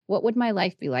what would my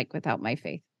life be like without my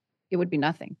faith? It would be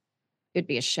nothing. It'd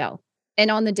be a shell. And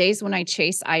on the days when I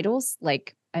chase idols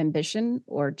like ambition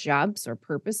or jobs or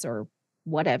purpose or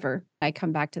whatever, I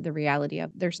come back to the reality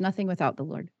of there's nothing without the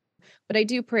Lord. But I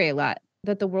do pray a lot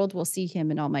that the world will see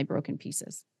him in all my broken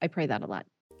pieces. I pray that a lot.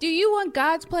 Do you want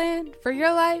God's plan for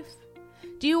your life?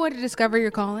 Do you want to discover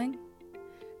your calling?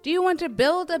 Do you want to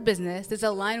build a business that's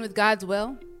aligned with God's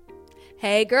will?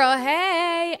 Hey girl,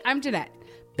 hey! I'm Jeanette,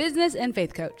 business and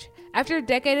faith coach. After a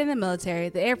decade in the military,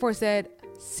 the Air Force said,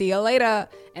 see you later,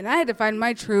 and I had to find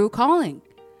my true calling.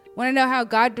 Want to know how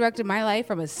God directed my life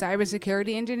from a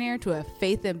cybersecurity engineer to a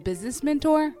faith and business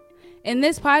mentor? In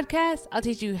this podcast, I'll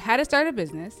teach you how to start a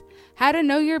business, how to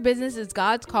know your business is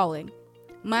God's calling,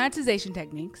 monetization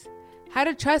techniques, how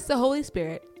to trust the Holy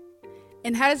Spirit,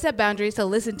 and how to set boundaries to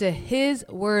listen to His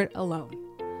word alone.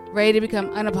 Ready to become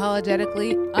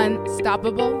unapologetically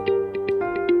unstoppable?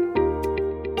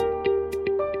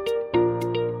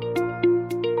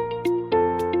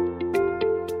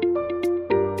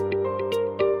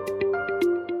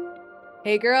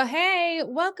 Hey girl, hey!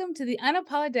 Welcome to the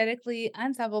Unapologetically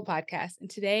Unstoppable podcast. And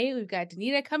today we've got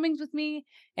Danita Cummins with me,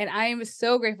 and I am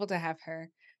so grateful to have her.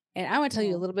 And I want to tell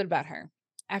you a little bit about her.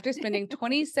 After spending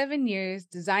 27 years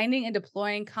designing and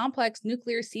deploying complex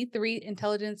nuclear C3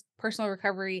 intelligence, personal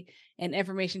recovery, and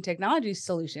information technology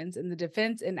solutions in the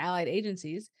defense and allied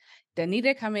agencies,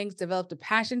 Danita Cummins developed a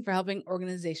passion for helping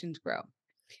organizations grow.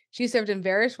 She served in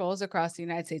various roles across the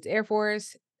United States Air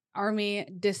Force, Army,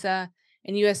 DISA,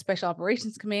 and U.S. Special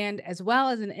Operations Command, as well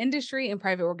as in industry and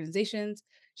private organizations.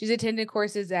 She's attended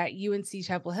courses at UNC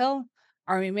Chapel Hill,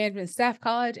 Army Management Staff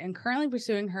College, and currently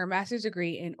pursuing her master's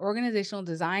degree in organizational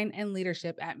design and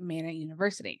leadership at Mana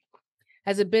University.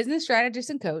 As a business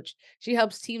strategist and coach, she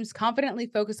helps teams confidently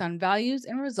focus on values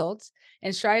and results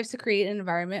and strives to create an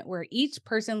environment where each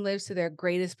person lives to their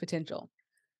greatest potential.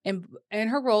 In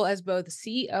her role as both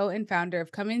CEO and founder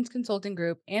of Cummins Consulting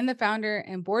Group and the founder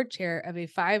and board chair of a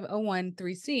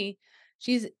 501(c),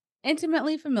 she's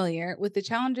intimately familiar with the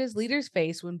challenges leaders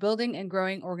face when building and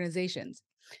growing organizations.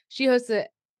 She hosts the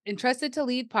Entrusted to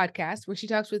Lead podcast, where she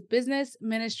talks with business,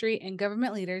 ministry, and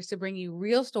government leaders to bring you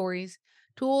real stories,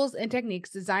 tools, and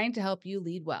techniques designed to help you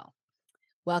lead well.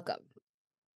 Welcome.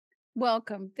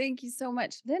 Welcome. Thank you so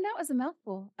much. Then that was a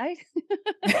mouthful.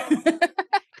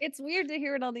 It's weird to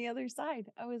hear it on the other side.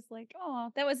 I was like,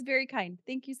 oh, that was very kind.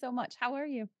 Thank you so much. How are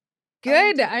you?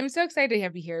 Good. I'm so excited to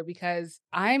have you here because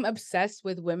I'm obsessed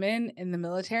with women in the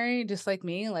military, just like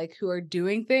me, like who are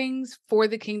doing things for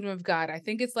the kingdom of God. I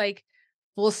think it's like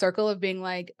full circle of being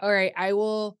like, all right, I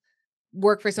will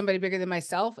work for somebody bigger than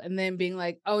myself. And then being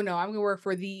like, oh no, I'm going to work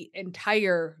for the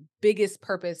entire biggest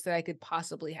purpose that I could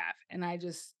possibly have. And I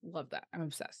just love that. I'm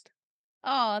obsessed.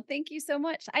 Oh, thank you so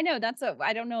much. I know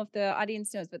I don't know if the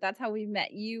audience knows, but that's how we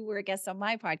met. You were a guest on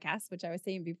my podcast, which I was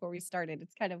saying before we started.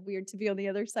 It's kind of weird to be on the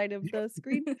other side of the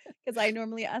screen because I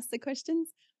normally ask the questions.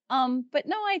 But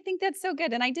no, I think that's so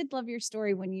good. And I did love your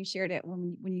story when you shared it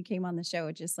when you came on the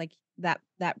show, just like that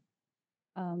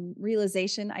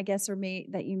realization, I guess,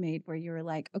 that you made where you were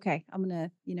like, okay, I'm gonna,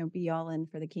 be all in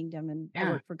for the kingdom and I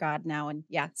work for God now. And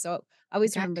yeah, so I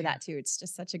always remember that too. It's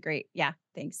just such a great,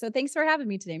 thanks. So thanks for having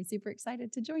me today. I'm super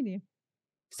excited to join you.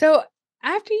 So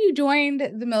after you joined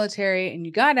the military and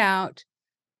you got out,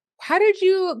 how did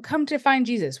you come to find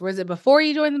Jesus? Was it before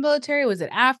you joined the military? Was it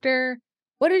after?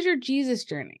 What is your Jesus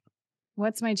journey?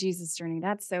 What's my Jesus journey?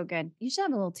 That's so good. You should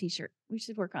have a little t-shirt. We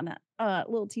should work on that.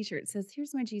 Little t-shirt. It says,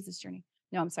 here's my Jesus journey.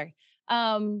 No, I'm sorry.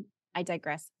 I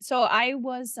digress. So I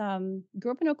was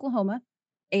grew up in Oklahoma,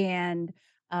 and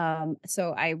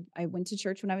so I went to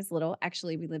church when I was little.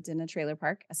 Actually, we lived in a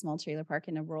small trailer park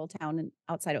in a rural town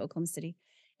outside of Oklahoma City.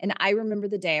 And I remember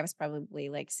the day I was probably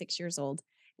like 6 years old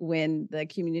when the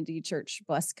community church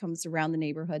bus comes around the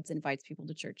neighborhoods and invites people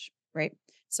to church, right?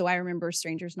 So I remember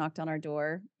strangers knocked on our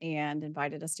door and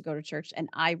invited us to go to church, and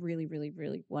I really, really,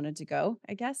 really wanted to go,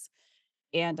 I guess.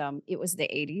 And it was the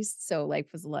 80s, so life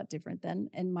was a lot different then.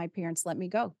 And my parents let me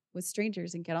go with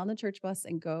strangers and get on the church bus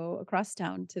and go across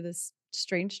town to this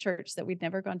strange church that we'd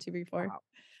never gone to before. Wow.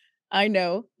 I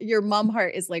know. Your mom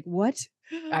heart is like, what?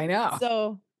 I know.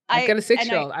 So I've got a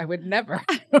 6-year-old. I would never.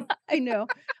 I know.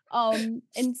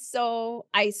 And so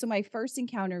my first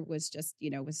encounter was just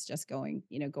going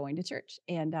to church.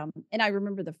 And I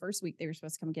remember the first week they were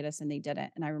supposed to come get us and they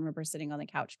didn't. And I remember sitting on the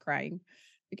couch crying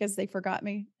because they forgot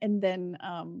me. And then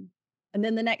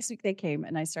the next week they came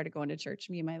and I started going to church,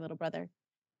 me and my little brother.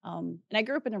 And I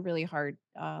grew up in a really hard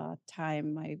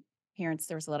time. My parents,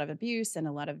 there was a lot of abuse and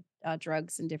a lot of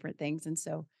drugs and different things. And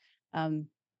so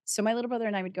my little brother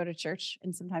and I would go to church,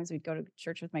 and sometimes we'd go to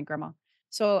church with my grandma.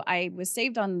 So I was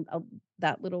saved on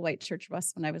that little white church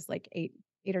bus when I was like 8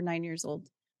 or 9 years old.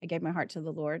 I gave my heart to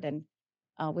the Lord, and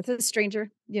with a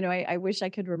stranger. I wish I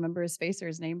could remember his face or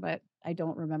his name, but I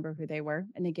don't remember who they were.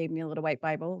 And they gave me a little white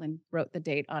Bible and wrote the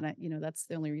date on it. That's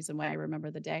the only reason why I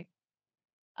remember the day.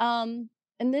 Um,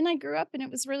 and then I grew up and it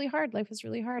was really hard. Life was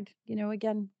really hard.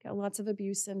 Again, got lots of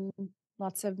abuse and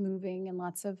lots of moving and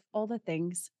lots of all the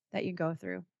things that you go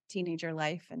through teenager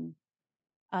life, and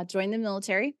joined the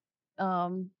military.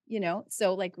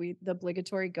 So like the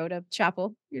obligatory go to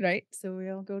chapel, right? So we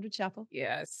all go to chapel,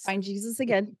 Yes. find Jesus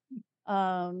again.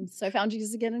 So I found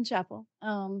Jesus again in chapel.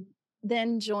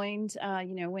 Then joined,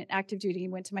 went active duty,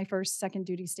 went to my first, second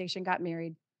duty station, got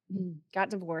married, got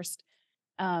divorced,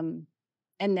 um,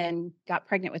 and then got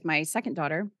pregnant with my second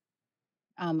daughter,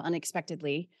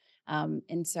 unexpectedly.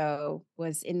 And so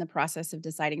was in the process of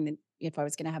deciding that if I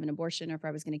was going to have an abortion or if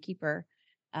I was going to keep her,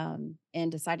 and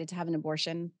decided to have an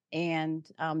abortion. And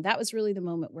that was really the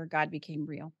moment where God became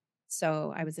real.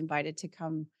 So I was invited to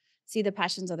come see the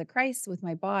Passions of the Christ with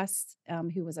my boss,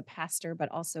 who was a pastor, but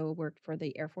also worked for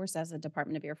the Air Force as a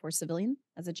Department of Air Force civilian,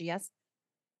 as a GS.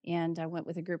 And I went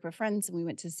with a group of friends and we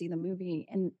went to see the movie.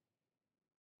 And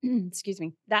excuse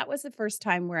me, that was the first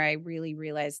time where I really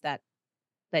realized that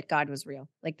God was real,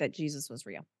 like that Jesus was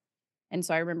real. And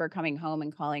so I remember coming home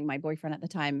and calling my boyfriend at the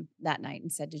time that night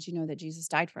and said, "Did you know that Jesus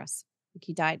died for us? Like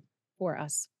he died for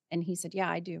us." And he said, "Yeah,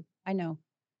 I do. I know."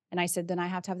 And I said, "Then I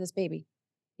have to have this baby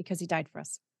because he died for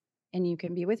us. And you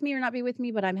can be with me or not be with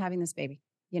me, but I'm having this baby,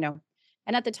 you know."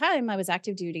 And at the time I was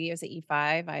active duty. I was at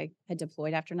E5. I had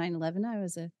deployed after 9/11. I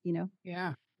was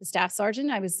Yeah. the staff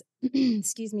sergeant. I was,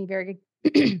 excuse me, very,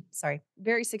 sorry,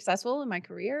 very successful in my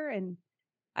career. And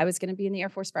I was going to be in the Air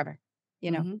Force forever,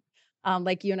 you know. Mhm.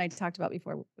 Like you and I talked about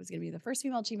before, was going to be the first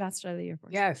female chief master of the Air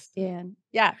Force. Yes. And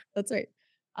yeah, that's right.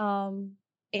 Um,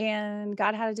 and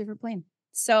God had a different plan.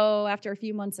 So after a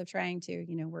few months of trying to,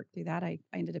 work through that, I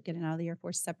ended up getting out of the Air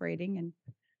Force, separating.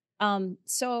 And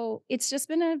so it's just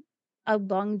been a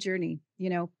long journey.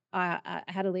 I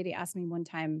had a lady ask me one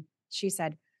time, she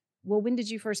said, "Well, when did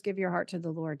you first give your heart to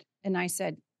the Lord?" And I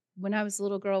said, "When I was a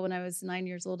little girl, when I was 9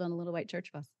 years old on a little white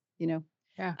church bus, you know,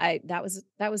 Yeah. that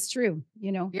was true,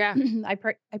 Yeah. I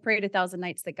prayed 1,000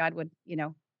 nights that God would,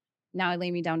 now I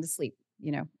lay me down to sleep,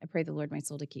 I pray the Lord my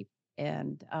soul to keep."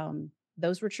 And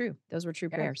those were true. Those were true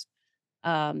Yes. prayers.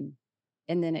 Um,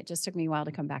 and then it just took me a while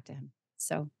to come back to him.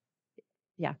 So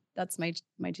yeah, that's my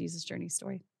Jesus journey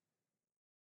story.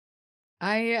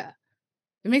 I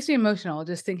it makes me emotional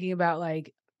just thinking about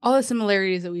like all the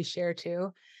similarities that we share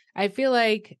too. I feel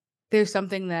like there's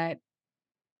something that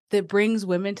brings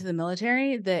women to the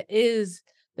military that is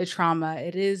the trauma.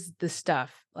 It is the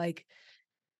stuff. Like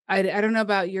I don't know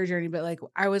about your journey, but like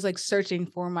I was like searching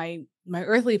for my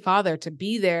earthly father to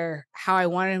be there how I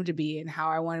wanted him to be and how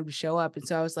I wanted him to show up. And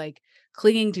so I was like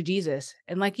clinging to Jesus.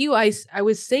 And like you, I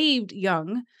was saved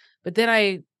young, but then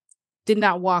I did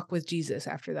not walk with Jesus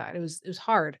after that. It was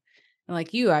hard. And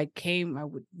like you, I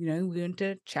would, we went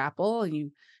to chapel and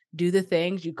you do the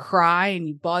things, you cry and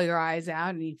you bawl your eyes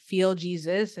out and you feel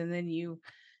Jesus. And then you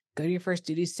go to your first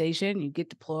duty station, you get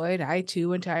deployed. I too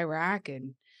went to Iraq.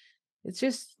 And it's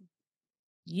just,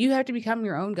 you have to become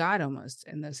your own God almost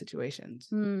in those situations.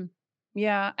 Mm.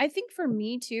 Yeah, I think for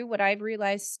me too, what I've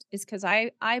realized is because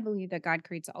I believe that God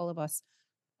creates all of us,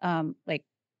 like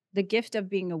the gift of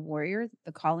being a warrior,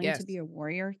 the calling to be Yes. a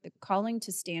warrior, the calling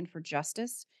to stand for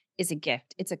justice is a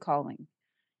gift. It's a calling.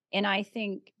 And I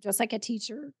think just like a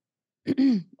teacher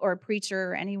or a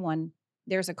preacher or anyone,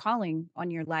 there's a calling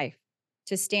on your life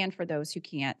to stand for those who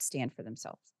can't stand for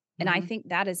themselves. And I Hmm. think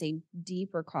that is a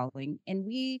deeper calling. And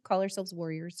we call ourselves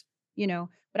warriors,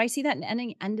 but I see that in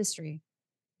any industry,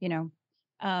 you know.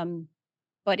 Um,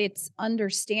 but it's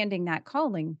understanding that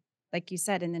calling, like you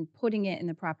said, and then putting it in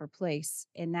the proper place.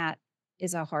 And that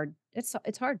is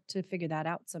it's hard to figure that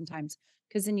out sometimes.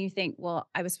 Cause then you think, well,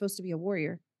 I was supposed to be a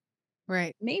warrior.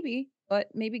 Right. Maybe,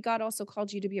 but maybe God also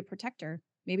called you to be a protector.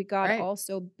 Maybe God Right.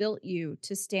 also built you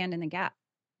to stand in the gap,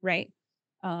 right?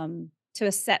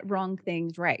 To set wrong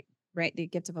things right, right? The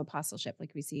gift of apostleship,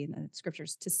 like we see in the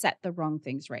scriptures, to set the wrong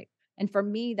things right. And for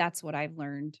me, that's what I've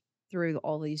learned through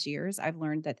all these years. I've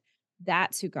learned that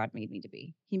that's who God made me to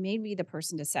be. He made me the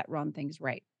person to set wrong things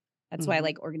right. That's why I Hmm.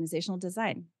 like organizational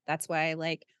design. That's why I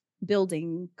like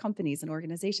building companies and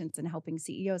organizations and helping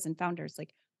CEOs and founders.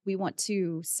 Like we want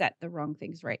to set the wrong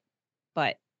things right.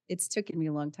 But it's taken me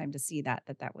a long time to see that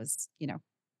was,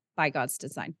 by God's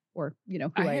design or,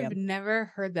 I who I have am. never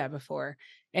heard that before.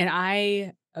 And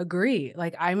I agree.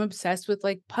 Like I'm obsessed with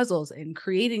like puzzles and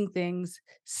creating things,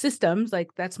 systems. Like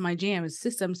that's my jam is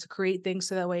systems to create things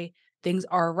so that way things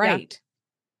are Yeah. right.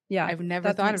 Yeah, I've never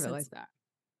that thought makes of it like sense. that.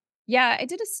 Yeah, I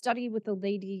did a study with a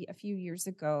lady a few years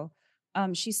ago.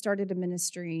 She started a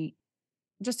ministry,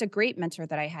 just a great mentor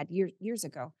that I had years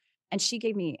ago. And she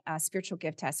gave me a spiritual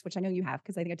gift test, which I know you have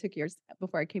because I think I took yours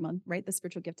before I came on, right? The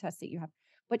spiritual gift test that you have.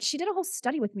 But she did a whole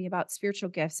study with me about spiritual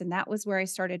gifts. And that was where I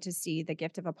started to see the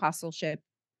gift of apostleship.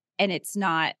 And it's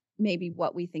not maybe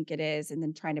what we think it is. And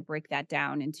then trying to break that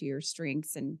down into your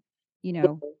strengths and,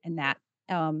 and that.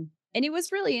 And it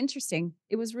was really interesting.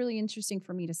 It was really interesting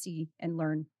for me to see and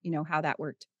learn, how that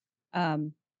worked.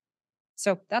 Um,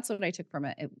 so that's what I took from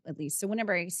it, at least. So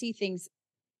whenever I see things,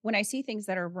 when I see things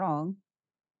that are wrong,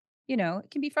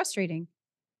 it can be frustrating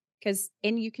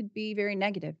and you could be very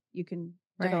negative. You can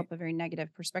Right. develop a very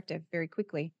negative perspective very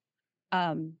quickly.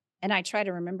 And I try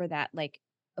to remember that, like,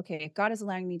 okay, if God is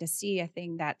allowing me to see a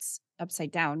thing that's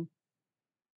upside down,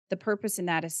 the purpose in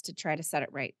that is to try to set it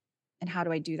right. And how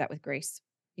do I do that with grace?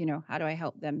 How do I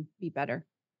help them be better?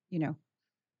 You know,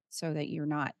 so that you're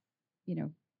not, you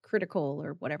know, critical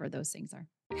or whatever those things are.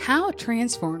 How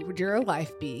transformed would your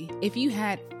life be if you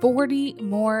had 40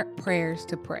 more prayers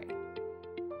to pray?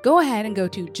 Go ahead and go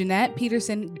to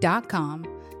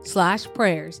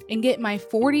JeanettePeterson.com/prayers and get my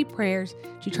 40 prayers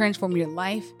to transform your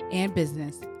life and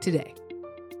business today.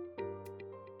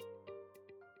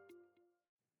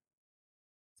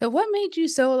 So what made you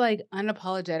so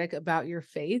unapologetic about your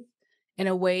faith in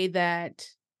a way that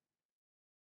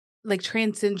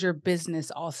transcends your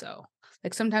business also?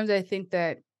 Like sometimes I think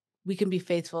that we can be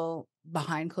faithful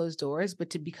behind closed doors,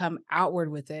 but to become outward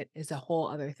with it is a whole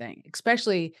other thing,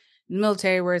 especially in the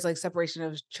military where it's like separation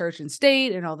of church and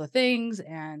state and all the things.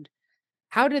 And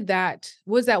how did that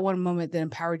was that one moment that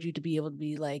empowered you to be able to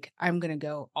be like, I'm gonna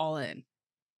go all in?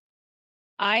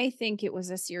 I think it was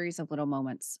a series of little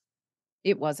moments.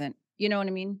 It wasn't. You know what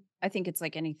I mean? I think it's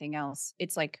like anything else.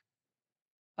 It's like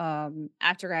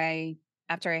after I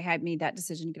had made that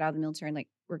decision to get out of the military and like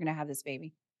we're going to have this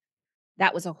baby.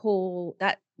 That was a whole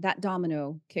that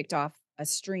domino kicked off a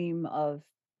stream of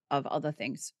other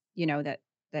things, that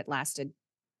lasted,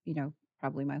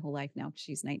 probably my whole life now.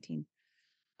 She's 19.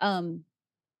 Um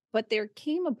but there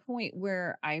came a point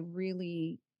where I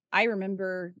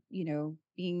remember,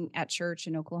 being at church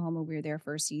in Oklahoma. We were there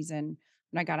for a season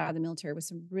when I got out of the military with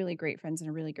some really great friends and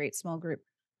a really great small group.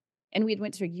 And we had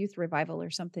went to a youth revival or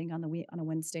something on a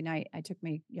Wednesday night. I took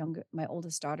my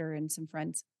oldest daughter and some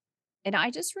friends. And I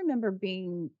just remember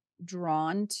being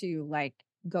drawn to like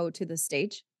go to the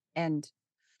stage. And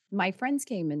my friends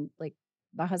came and like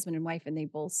the husband and wife, and they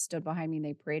both stood behind me and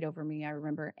they prayed over me. I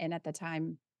remember. And at the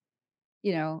time,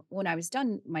 when I was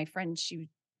done, my friend, she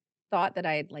thought that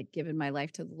I had like given my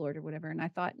life to the Lord or whatever. And I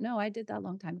thought, no, I did that a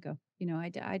long time ago.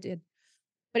 I did.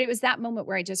 But it was that moment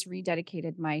where I just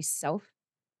rededicated myself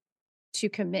to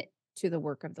commit to the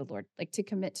work of the Lord, like to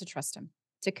commit to trust him,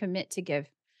 to commit to give.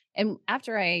 And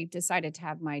after I decided to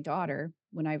have my daughter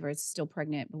when I was still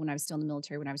pregnant, but when I was still in the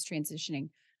military, when I was transitioning,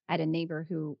 I had a neighbor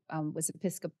who was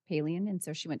Episcopalian. And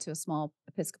so she went to a small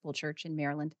Episcopal church in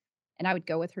Maryland. And I would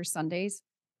go with her Sundays.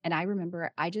 And I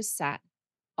remember I just sat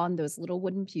on those little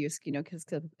wooden pews, because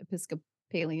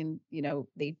Episcopalian,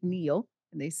 they kneel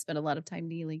and they spend a lot of time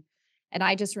kneeling. And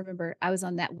I just remember I was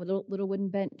on that little wooden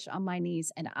bench on my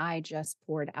knees and I just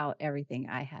poured out everything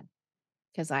I had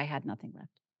because I had nothing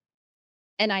left.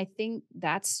 And I think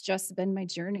that's just been my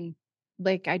journey.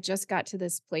 Like I just got to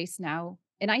this place now.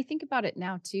 And I think about it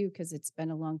now too, because it's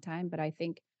been a long time. But I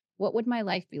think, what would my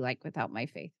life be like without my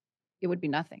faith? It would be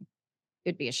nothing.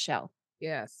 It'd be a shell.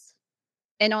 Yes.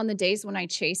 And on the days when I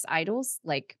chase idols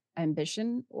like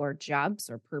ambition or jobs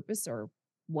or purpose or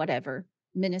whatever,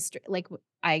 ministry,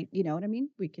 you know what I mean?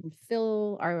 We can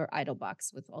fill our idol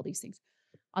box with all these things.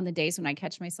 On the days when I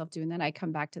catch myself doing that, I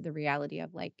come back to the reality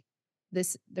of like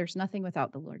there's nothing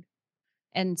without the Lord.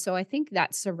 And so I think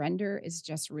that surrender is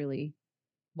just really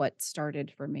what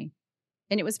started for me.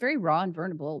 And it was very raw and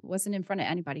vulnerable. It wasn't in front of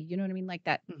anybody. You know what I mean? Like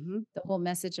that Hmm. the whole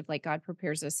message of like God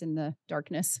prepares us in the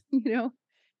darkness,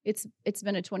 It's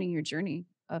been a 20-year journey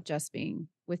of just being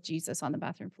with Jesus on the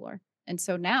bathroom floor. And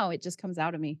so now it just comes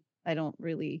out of me. I don't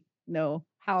really know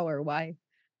how or why,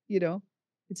 you know.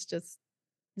 It's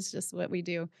just what we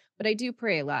do. But I do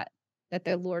pray a lot that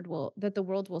that the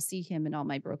world will see him in all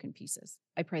my broken pieces.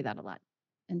 I pray that a lot.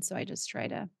 And so I just try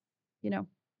to, you know,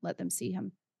 let them see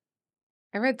him.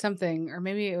 I read something, or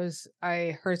maybe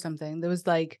I heard something that was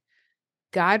like,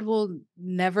 God will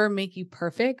never make you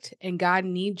perfect, and God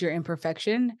needs your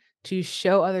imperfection to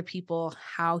show other people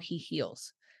how he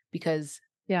heals, because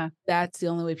Yeah. that's the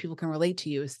only way people can relate to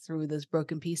you is through those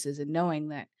broken pieces and knowing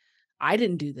that I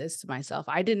didn't do this to myself.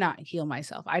 I did not heal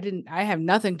myself. I have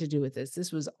nothing to do with this.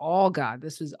 This was all God.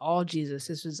 This was all Jesus.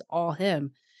 This was all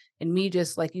him. and me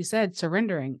just, like you said,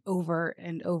 surrendering over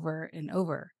and over and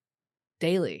over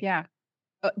daily. Yeah.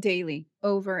 Daily,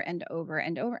 over and over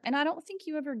and over. And I don't think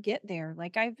you ever get there.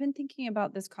 Like, I've been thinking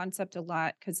about this concept a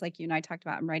lot because, like you and I talked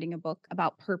about, I'm writing a book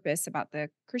about purpose, about the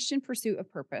Christian pursuit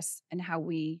of purpose and how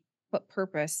we put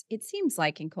purpose, it seems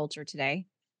like in culture today,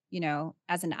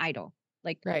 as an idol.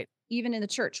 Like, Right. even in the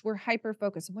church, we're hyper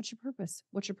focused. What's your purpose?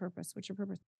 What's your purpose? What's your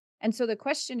purpose? And so the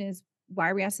question is,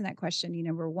 why are we asking that question?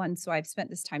 Number one, so I've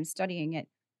spent this time studying it.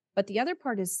 But the other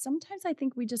part is sometimes I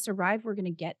think we just arrive, we're going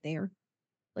to get there.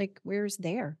 Like, where's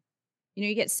there?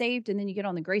 You get saved and then you get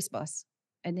on the grace bus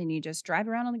and then you just drive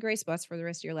around on the grace bus for the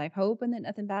rest of your life, hoping that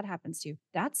nothing bad happens to you.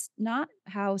 That's not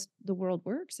how the world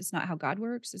works. It's not how God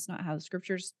works. It's not how the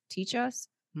scriptures teach us.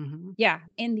 Mhm. Yeah.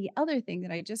 And the other thing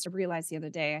that I just realized the other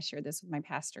day, I shared this with my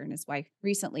pastor and his wife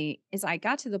recently, is I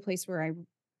got to the place where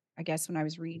I guess when I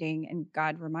was reading and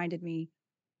God reminded me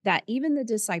that even the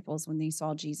disciples, when they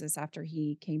saw Jesus after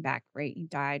he came back, right? He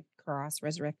died, cross,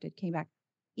 resurrected, came back.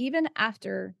 Even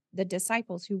after the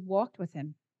disciples who walked with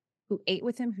him, who ate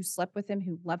with him, who slept with him,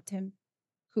 who loved him,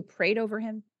 who prayed over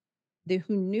him,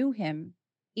 who knew him,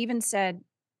 even said,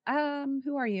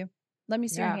 who are you? Let me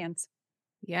see your Yeah. hands.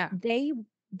 Yeah. They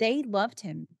they loved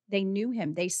him. They knew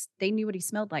him. They knew what he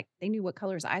smelled like. They knew what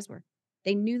color his eyes were.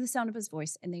 They knew the sound of his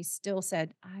voice, and they still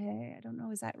said, I don't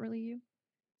know, is that really you?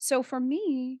 So for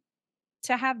me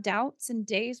to have doubts and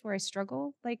days where I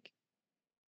struggle, like,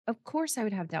 of course I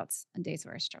would have doubts on days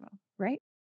where I struggle, right?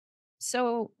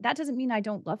 So that doesn't mean I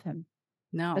don't love him.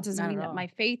 That No, doesn't not mean at that all. my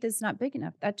faith is not big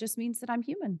enough. That just means that I'm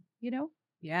human.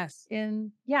 Yes.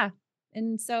 And yeah.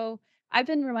 And so I've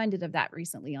been reminded of that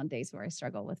recently on days where I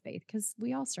struggle with faith because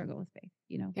we all struggle with faith.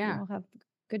 We Yeah. all have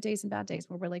good days and bad days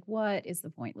where we're like, what is the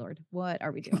point, Lord? What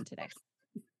are we doing today?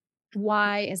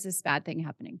 Why is this bad thing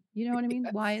happening? You know what I mean?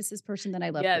 Why is this person that I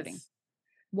love hurting? Yes.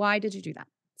 Why did you do that?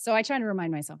 So I try to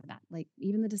remind myself of that. Like,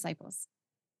 even the disciples,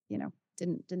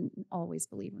 didn't always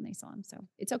believe when they saw him. So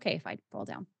it's okay if I fall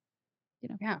down, you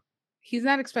know. Yeah. He's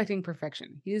not expecting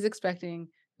perfection. He's expecting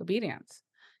obedience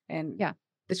and Yeah.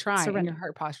 the try in your Surrender.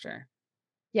 heart posture.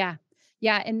 Yeah.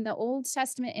 Yeah. In the Old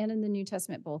Testament and in the New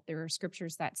Testament, both, there are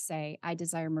scriptures that say, I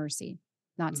desire mercy,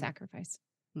 not Mhm. sacrifice.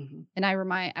 Mhm. And I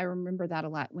remember that a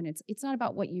lot when it's not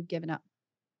about what you've given up.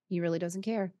 He really doesn't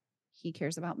care. He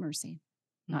cares about mercy,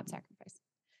 not Mhm. sacrifice.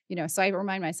 So I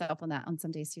remind myself on that on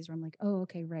some days too, where I'm like, oh,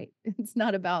 okay, right. It's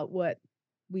not about what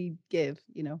we give.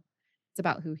 It's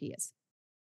about who he is.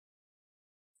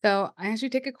 So I asked you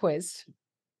to take a quiz,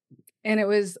 and it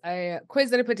was a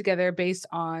quiz that I put together based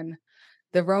on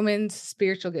the Romans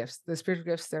spiritual gifts, the spiritual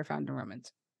gifts that are found in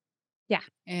Romans. Yeah.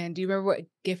 And do you remember what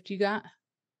gift you got?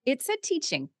 It's a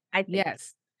teaching, I think. Yes.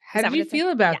 Is How that did what you it said? feel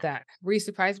Yeah. about that? Were you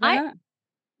surprised by I that?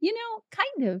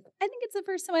 Kind of. I think it's the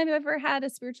first time I've ever had a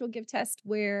spiritual gift test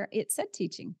where it said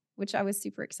teaching, which I was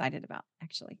super excited about,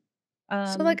 actually. So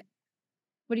Um, like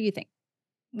what do you think?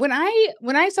 when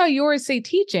I saw yours say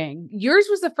teaching, yours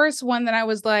was the first one that I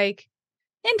was like,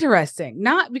 interesting.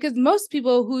 Not because most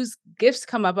people whose gifts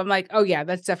come up, I'm like, oh yeah,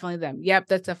 that's definitely them. Yep,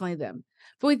 that's definitely them.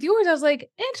 But with yours, I was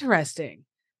like, interesting.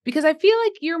 Because I feel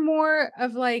like you're more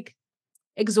of like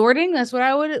exhorting. That's what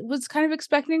I was kind of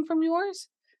expecting from yours.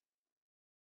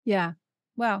 Yeah.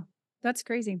 Wow. That's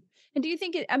crazy. And do you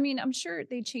think I mean, I'm sure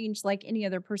they change like any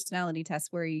other personality test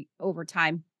where over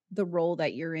time, the role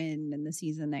that you're in and the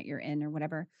season that you're in or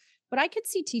whatever. But I could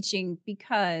see teaching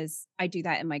because I do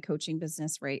that in my coaching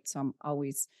business, right? So I'm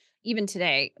always, even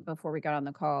today, before we got on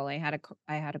the call, I had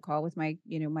a call with my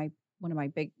one of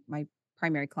my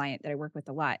primary client that I work with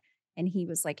a lot. And he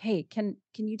was like, hey, can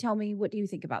you tell me, what do you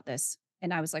think about this?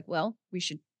 And I was like, well,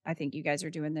 I think you guys are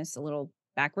doing this a little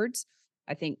backwards.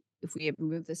 I think if we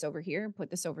move this over here and put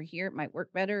this over here, it might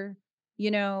work better, you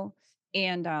know?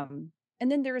 And and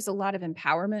then there is a lot of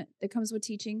empowerment that comes with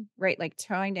teaching, right? Like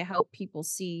trying to help people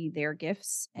see their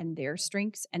gifts and their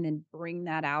strengths and then bring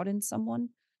that out in someone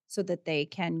so that they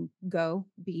can go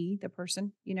be the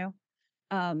person.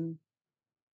 Um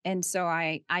and so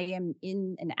I am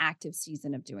in an active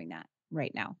season of doing that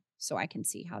right now. So I can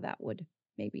see how that would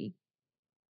maybe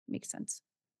make sense.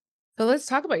 So let's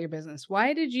talk about your business.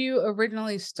 Why did you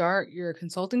originally start your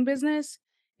consulting business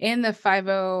and the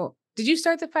 50? Did you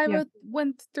start the Yeah.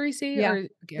 501(c) Yeah, or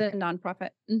okay, the okay. nonprofit.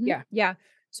 Yeah. Yeah.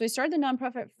 So I started the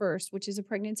nonprofit first, which is a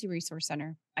pregnancy resource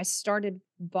center. I started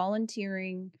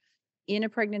volunteering in a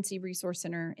pregnancy resource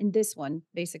center, in this one,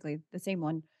 basically the same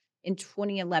one, in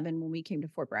 2011 when we came to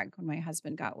Fort Bragg, when my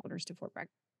husband got orders to Fort Bragg.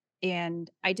 And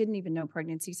I didn't even know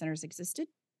pregnancy centers existed,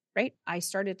 right? I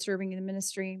started serving in the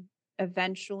ministry.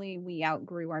 Eventually, we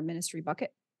outgrew our ministry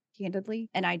bucket, candidly.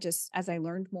 And as I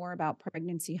learned more about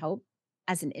pregnancy help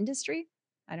as an industry,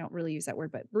 I don't really use that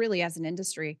word, but really as an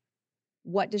industry,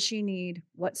 what does she need?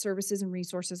 What services and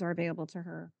resources are available to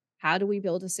her? How do we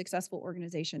build a successful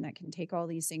organization that can take all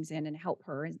these things in and help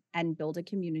her and build a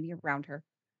community around her?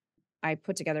 I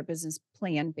put together a business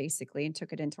plan basically and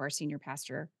took it into our senior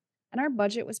pastor. And our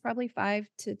budget was probably five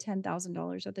to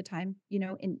 $10,000 at the time,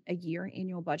 in a year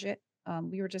annual budget.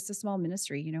 We were just a small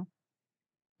ministry.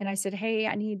 And I said, "Hey,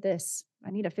 I need this. I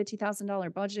need a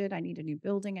 $50,000 budget. I need a new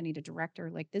building. I need a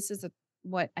director. Like this is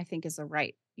what I think is the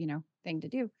right, thing to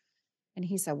do." And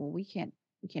he said, "Well, we can't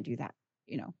do that.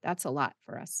 That's a lot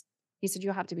for us." He said,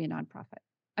 "You'll have to be a nonprofit."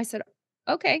 I said,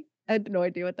 "Okay." I had no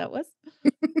idea what that was.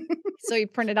 So he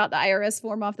printed out the IRS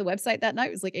form off the website that night.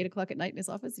 It was like 8 o'clock at night in his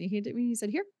office. And he handed it to me. He said,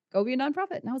 "Here, go be a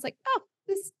nonprofit." And I was like, "Oh,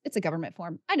 it's a government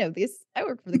form. I know this. I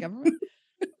work for the government."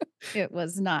 It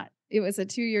was not. It was a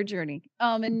 2-year journey.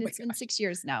 Oh And my it's been gosh. 6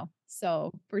 years now.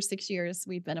 So for 6 years,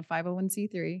 we've been a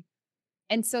 501(c)(3).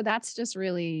 And so that's just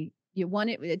really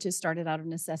it just started out of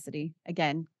necessity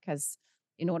again, because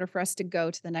in order for us to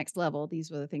go to the next level, these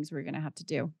were the things we are gonna have to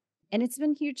do. And it's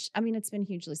been huge. I mean, it's been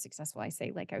hugely successful. I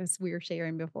say, like we were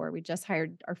sharing before, we just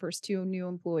hired our first 2 new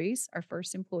employees. Our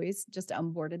first employees just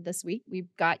onboarded this week.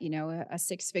 We've got, a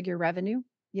 6-figure revenue.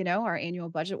 Our annual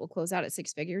budget will close out at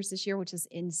 6 figures this year, which is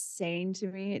insane to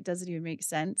me. It doesn't even make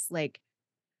sense. Like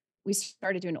we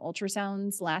started doing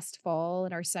ultrasounds last fall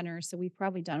at our center. So we've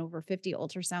probably done over 50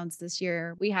 ultrasounds this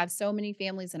year. We have so many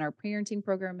families in our parenting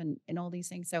program and all these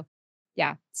things. So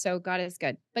yeah, so God is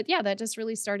good. But yeah, that just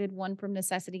really started, one, from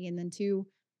necessity, and then two,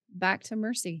 back to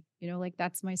mercy. Like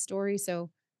that's my story. So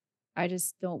I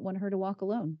just don't want her to walk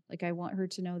alone. Like I want her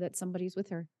to know that somebody's with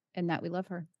her and that we love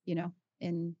her,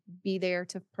 and be there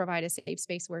to provide a safe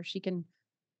space where she can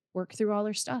work through all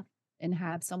her stuff and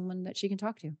have someone that she can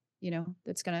talk to,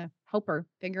 that's going to help her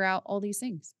figure out all these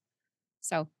things.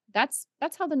 So that's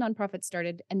how the nonprofit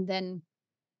started. And then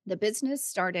the business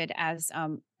started as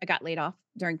I got laid off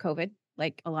during COVID,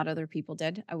 like a lot of other people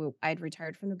did. I'd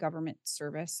retired from the government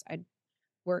service. I'd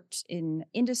worked in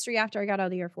industry after I got out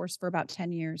of the Air Force for about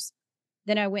 10 years.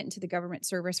 Then I went into the government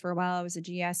service for a while. I was a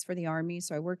GS for the Army,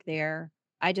 so I worked there.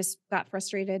 I just got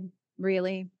frustrated,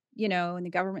 really. And the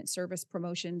government service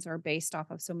promotions are based off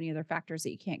of so many other factors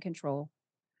that you can't control.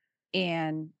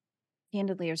 And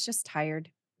candidly, I was just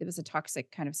tired. It was a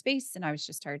toxic kind of space, and I was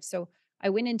just tired. So I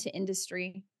went into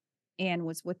industry and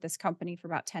was with this company for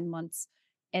about 10 months.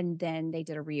 And then they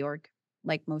did a reorg,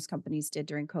 like most companies did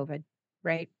during COVID,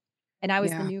 right? And I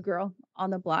was the Yeah. new girl on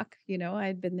the block. I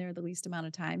had been there the least amount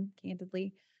of time,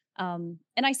 candidly. And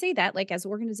I say that, like, as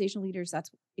organizational leaders, that's,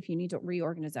 if you need to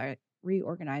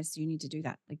reorganize, you need to do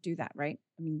that. Like, do that, right?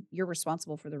 I mean, you're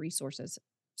responsible for the resources.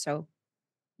 So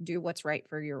do what's right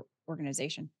for your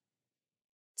organization.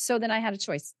 So then I had a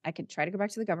choice. I could try to go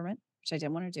back to the government, which I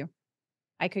didn't want to do.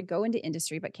 I could go into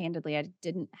industry, but candidly, I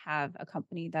didn't have a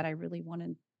company that I really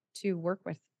wanted to work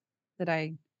with, that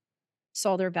I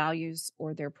saw their values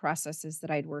or their processes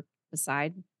that I'd worked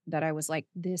beside, that I was like,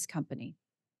 this company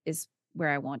is where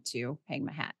I want to hang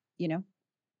my hat.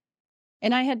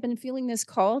 And I had been feeling this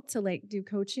call to like do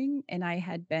coaching, and I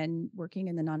had been working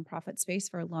in the nonprofit space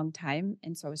for a long time.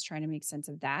 And so I was trying to make sense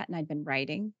of that. And I'd been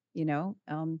writing,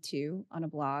 too, on a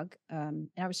blog. And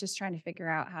I was just trying to figure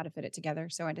out how to fit it together.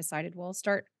 So I decided, well, I'll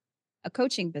start a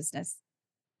coaching business.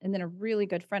 And then a really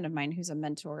good friend of mine who's a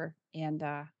mentor and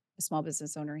a small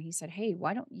business owner, he said, "Hey,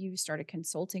 why don't you start a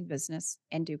consulting business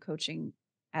and do coaching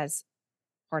as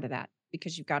part of that?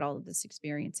 Because you've got all of this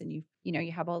experience and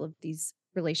you have all of these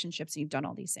relationships and you've done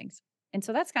all these things." And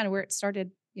so that's kind of where it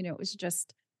started. It was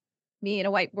just me and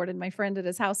a whiteboard and my friend at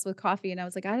his house with coffee. And I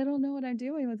was like, "I don't know what I'm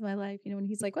doing with my life." And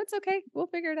he's like, "What's okay? We'll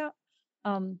figure it out."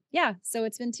 Yeah. So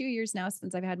it's been 2 years now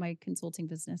since I've had my consulting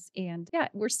business. And yeah,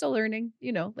 we're still learning,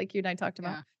 like you and I talked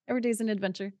about. Yeah. Every day's an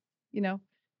adventure, you know.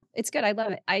 It's good. I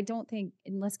love it. I don't think,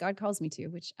 unless God calls me to,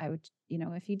 which I would,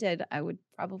 if he did, I would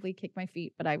probably kick my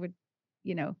feet, but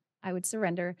you know, I would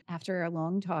surrender after a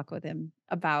long talk with him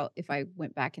about if I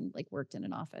went back and like worked in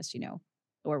an office,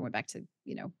 or went back to,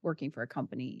 working for a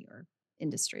company or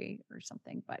industry or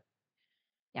something. But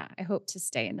yeah, I hope to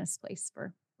stay in this place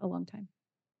for a long time.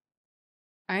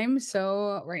 I'm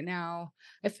so right now,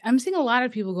 if I'm seeing a lot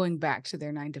of people going back to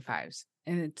their 9 to 5s,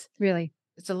 and Really?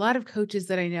 it's a lot of coaches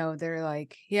that I know. They're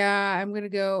like, yeah, I'm gonna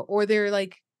go, or they're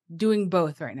like doing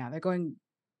both right now. They're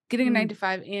getting a nine Mm, to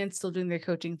five and still doing their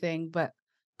coaching thing, but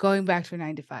going back to a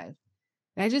 9 to 5.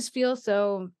 And I just feel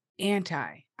so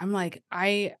anti. I'm like,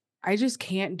 I just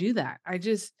can't do that.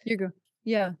 you go.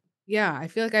 Yeah. Yeah, I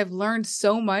feel like I've learned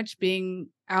so much being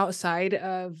outside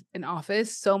of an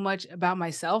office, so much about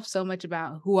myself, so much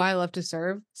about who I love to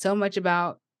serve, so much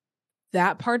about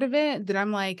that part of it that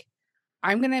I'm like,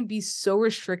 I'm gonna be so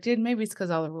restricted. Maybe it's because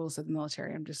all the rules of the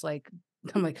military.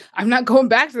 I'm like, I'm not going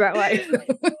back to that life.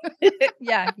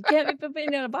 Yeah, you can't be put me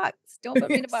in a box. Don't put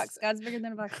me in a Yes. box. God's bigger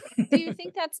than a box. Do you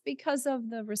think that's because of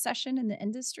the recession in the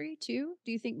industry too?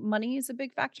 Do you think money is a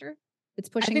big factor? It's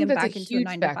I pushing think them that's a back into a huge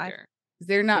 9 to 5? factor.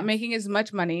 They're not Yeah. making as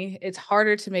much money. It's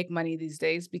harder to make money these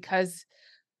days because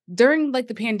during like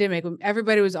the pandemic, when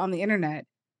everybody was on the internet,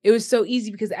 it was so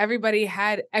easy because everybody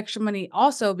had extra money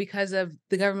also because of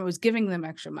the government was giving them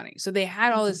extra money. So they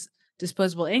had all Mhm. this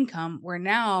disposable income where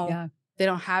now Yeah. they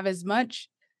don't have as much.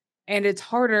 And it's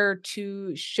harder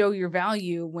to show your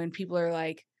value when people are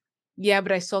like, yeah,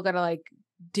 but I still gotta like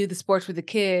do the sports with the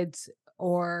kids,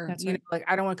 or That's right. like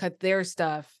I don't want to cut their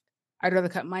stuff. I'd rather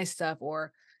cut my stuff.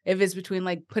 Or if it's between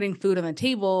like putting food on the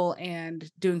table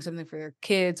and doing something for their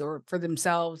kids or for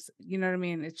themselves, you know what I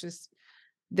mean? It's just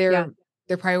Yeah.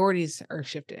 their priorities are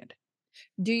shifted.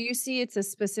 Do you see it's a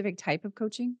specific type of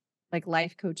coaching? Like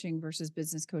life coaching versus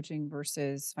business coaching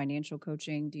versus financial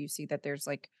coaching? Do you see that there's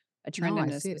like a No, trend I in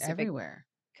a see it specific? everywhere.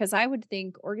 Because I would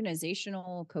think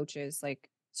organizational coaches, like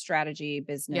strategy,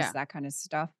 business, Yeah. that kind of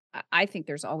stuff, I think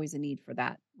there's always a need for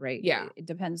that, right? Yeah. It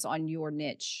depends on your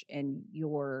niche and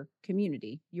your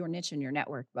community, your niche and your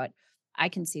network. But I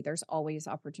can see there's always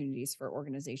opportunities for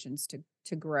organizations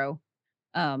to grow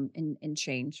and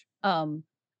change.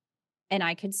 And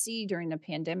I could see during the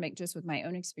pandemic, just with my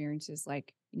own experiences,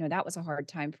 like, that was a hard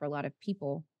time for a lot of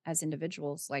people as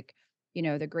individuals. Like,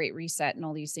 the great reset and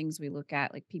all these things we look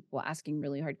at, like people asking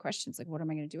really hard questions, like, what am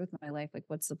I going to do with my life? Like,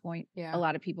 what's the point? A Yeah.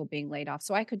 lot of people being laid off.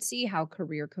 So I could see how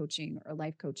career coaching or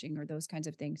life coaching or those kinds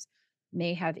of things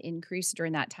may have increased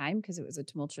during that time because it was a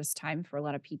tumultuous time for a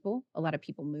lot of people. A lot of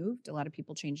people moved, a lot of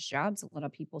people changed jobs, a lot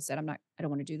of people said, I don't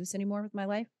want to do this anymore with my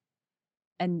life.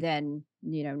 And then,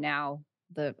 now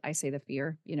I say the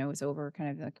fear, is over, kind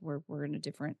of like we're in a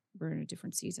different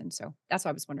season. So that's why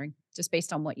I was wondering, just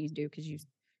based on what you do, because you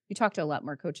talk to a lot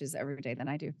more coaches every day than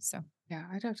I do. So Yeah.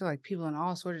 I talk to like people in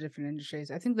all sorts of different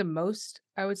industries. I think the most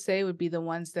I would say would be the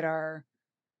ones that are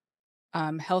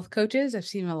health coaches. I've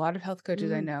seen a lot of health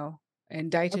coaches I mm, know,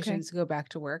 and okay. dietitians go back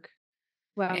to work,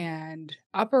 Well, and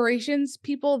operations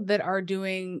people that are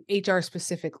doing HR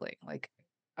specifically. Like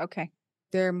okay.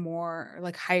 they're more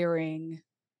like hiring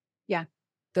Yeah.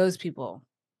 those people.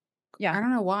 Yeah. I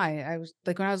don't know why. I was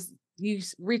like, when I was,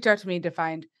 reached out to me to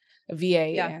find a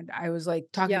VA, Yeah. and I was like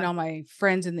talking to Yeah. all my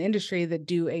friends in the industry that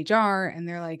do HR, and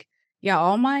they're like, yeah,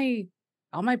 all my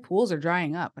pools are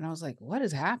drying up. And I was like, what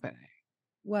is happening?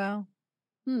 Well,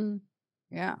 hmm.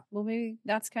 Yeah. Well, maybe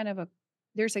that's kind of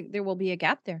there will be a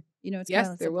gap there. It's kind Yes,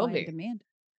 of there will supply and be. demand.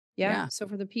 Yeah. Yeah. So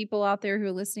for the people out there who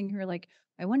are listening who are like,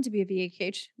 I want to be a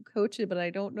coach, but I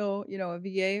don't know, a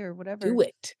VA or whatever. Do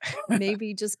it.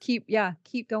 Maybe just keep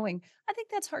going. I think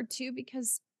that's hard too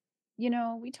because,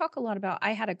 we talk a lot about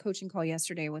I had a coaching call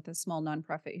yesterday with a small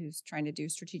nonprofit who's trying to do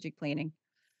strategic planning.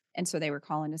 And so they were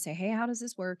calling to say, "Hey, how does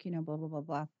this work?" Blah blah blah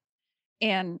blah.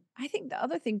 And I think the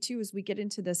other thing too is we get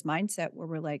into this mindset where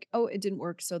we're like, "Oh, it didn't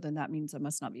work, so then that means I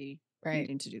must not be Right.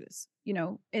 needing to do this."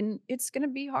 And it's going to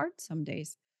be hard some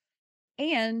days.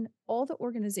 And all the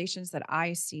organizations that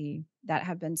I see that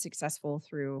have been successful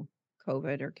through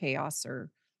COVID or chaos or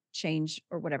change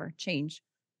or whatever, change,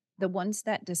 the ones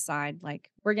that decide, like,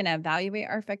 we're going to evaluate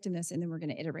our effectiveness and then we're going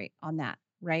to iterate on that,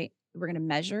 right? We're going to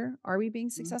measure, are we being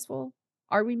Mhm. successful?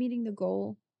 Are we meeting the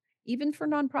goal? Even for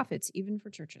nonprofits, even for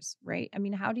churches, right? I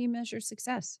mean, how do you measure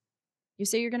success? You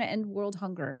say you're going to end world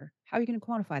hunger. How are you going to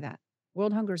quantify that?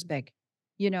 World hunger is big,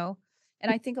 you know?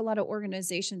 And I think a lot of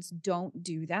organizations don't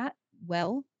do that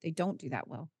well. They don't do that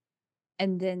well.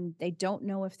 And then they don't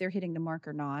know if they're hitting the mark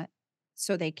or not.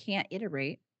 So they can't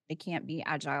iterate. They can't be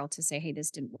agile to say, "Hey,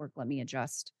 this didn't work. Let me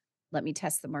adjust. Let me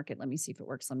test the market. Let me see if it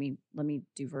works. Let me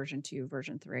do version 2,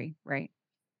 version 3." Right.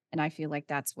 And I feel like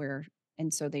that's where,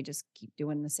 and so they just keep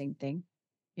doing the same thing,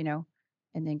 you know,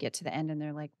 and then get to the end and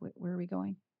they're like, Where are we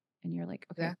going?" And you're like,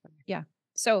 okay, Exactly. yeah.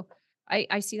 So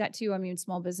I see that too. I mean,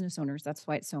 small business owners, that's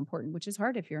why it's so important, which is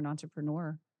hard if you're an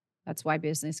entrepreneur. That's why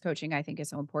business coaching, I think, is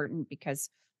so important because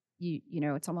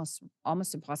it's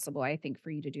almost impossible, I think, for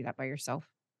you to do that by yourself,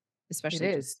 It especially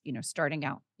is. just, starting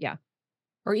out. Yeah.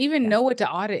 Or even Yeah. know what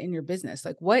to audit in your business.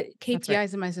 Like what That's right.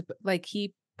 KPIs am I like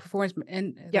key performance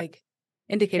and Yep. like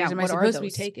Yeah. indicators am I What are supposed to be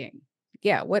those? taking?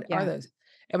 Yeah, what are Yeah. those?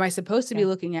 Am I supposed to be Yeah.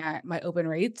 looking at my open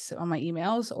rates on my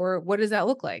emails, or what does that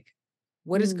look like?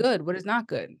 What is Mm. good? What is not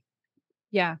good?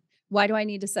 Yeah. Why do I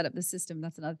need to set up the system?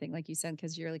 That's another thing, like you said,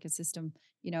 because you're like a system.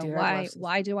 Dude, I love Why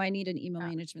systems. do I need an email Yeah,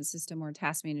 management system or a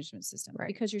task management system? right.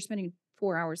 Because you're spending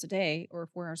 4 hours a day or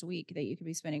 4 hours a week that you could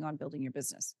be spending on building your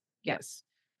business. Yeah. Yes.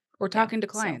 Or Yeah. talking to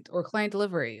So clients or client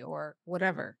delivery or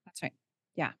whatever. that's right.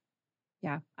 Yeah.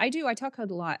 Yeah, I do. I talk a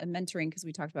lot of mentoring because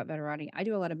we talked about Veterani. I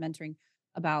do a lot of mentoring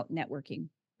about networking.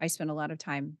 I spend a lot of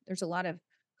time. There's a lot of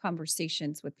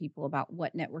conversations with people about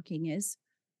what networking is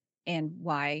and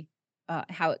why,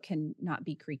 how it can not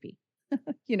be creepy.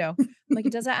 Like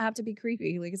it doesn't have to be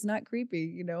creepy. Like it's not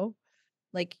creepy.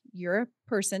 Like you're a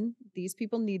person. These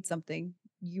people need something.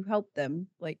 You help them.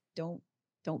 Like don't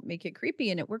make it creepy.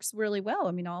 And it works really well.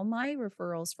 I mean, all my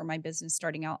referrals for my business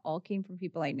starting out all came from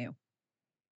people I knew.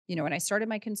 When I started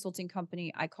my consulting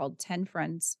company, I called 10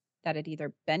 friends that had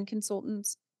either been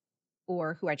consultants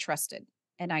or who I trusted.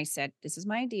 And I said, this is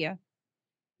my idea.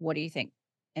 What do you think?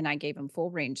 And I gave them full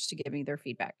range to give me their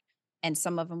feedback. And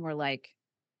some of them were like,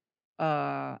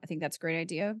 I think that's a great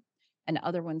idea. And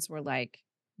other ones were like,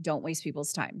 don't waste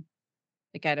people's time.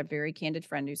 Like I had a very candid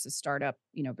friend who's a startup,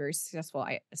 very successful,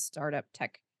 a startup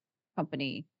tech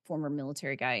company, former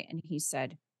military guy. And he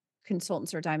said,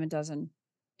 consultants are a dime a dozen.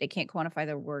 They can't quantify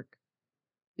their work.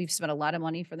 We've spent a lot of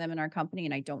money for them in our company,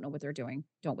 and I don't know what they're doing.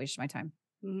 Don't waste my time.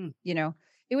 Mhm. You know,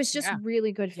 it was just Yeah.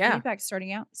 really good Yeah. feedback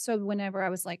starting out. So whenever I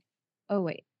was like, oh,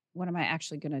 wait, what am I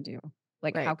actually going to do?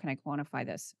 Like, how Right. can I quantify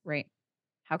this? Right.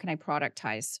 How can I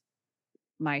productize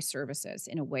my services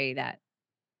in a way that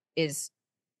is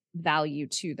value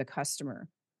to the customer?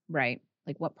 Right.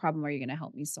 Like, what problem are you going to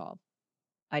help me solve?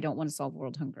 I don't want to solve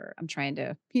world hunger. I'm trying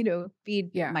to,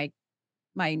 feed Yeah.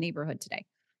 my neighborhood today.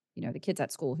 The kids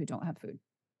at school who don't have food,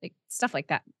 like stuff like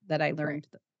that that I Right. learned,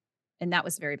 and that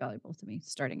was very valuable to me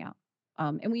starting out.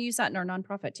 And we use that in our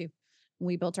nonprofit too. When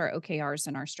we built our OKRs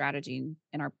and our strategy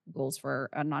and our goals for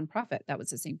a nonprofit, that was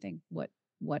the same thing. What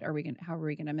are we going? How are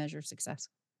we going to measure success?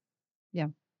 Yeah.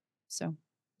 So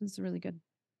this is really good.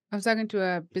 I was talking to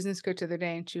a business coach the other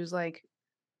day and she was like,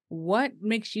 what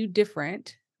makes you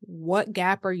different? What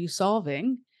gap are you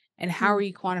solving? And how are Mm,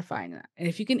 you quantifying that? And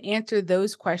if you can answer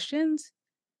those questions,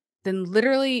 then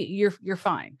literally you're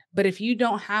fine. But if you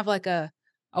don't have like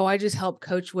oh, I just help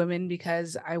coach women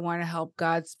because I want to help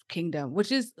God's kingdom,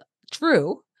 which is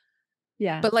true,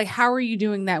 yeah, but like how are you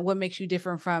doing that? What makes you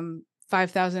different from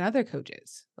 5,000 other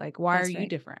coaches? Like why are that's you right.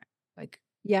 different? Like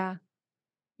Yeah.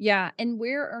 Yeah, and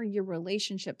where are your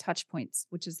relationship touch points,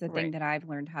 which is the thing right. that I've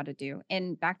learned how to do.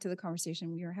 And back to the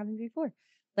conversation we were having before.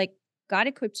 Like God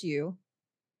equipped you,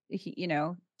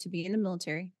 to be in the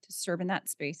military, to serve in that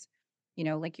space.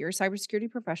 Like you're a cybersecurity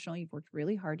professional, you've worked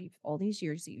really hard, you've all these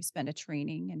years that you've spent a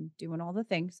training and doing all the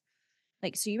things.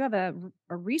 Like so you have a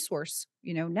resource,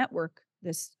 network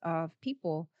this of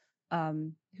people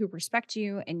who respect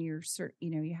you and you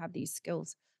have these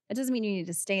skills. That doesn't mean you need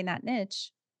to stay in that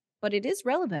niche, but it is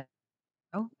relevant.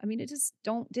 I mean, it just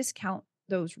don't discount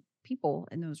those people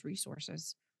and those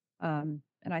resources. And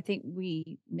I think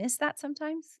we miss that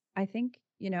sometimes. I think,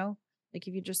 like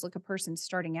if you just look a person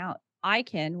starting out, I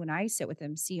can, when I sit with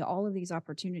them, see all of these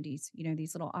opportunities,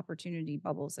 these little opportunity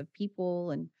bubbles of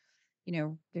people and,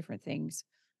 different things.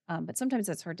 But sometimes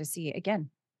that's hard to see again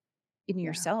in Yeah.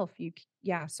 yourself.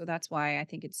 Yeah. So that's why I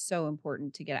think it's so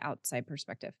important to get outside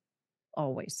perspective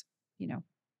always, you know.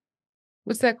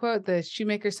 What's that quote? The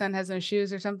shoemaker's son has no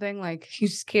shoes or something? Like you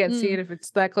just can't see it Mm. if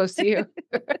it's that close to you.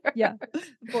 Yeah,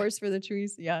 the forest for the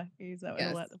trees. Yeah, I use that one a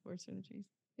Yes. lot, the forest for the trees.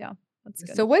 Yeah, that's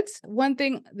good. So what's one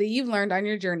thing that you've learned on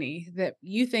your journey that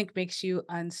you think makes you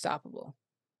unstoppable?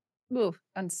 Ooh,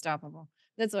 unstoppable.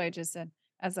 That's what I just said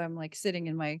as I'm, like, sitting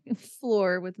in my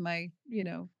floor with my,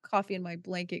 coffee and my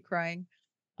blanket crying.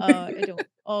 I don't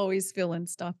always feel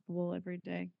unstoppable every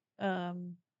day.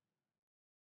 Um,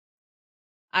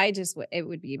 it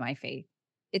would be my faith.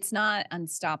 It's not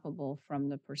unstoppable from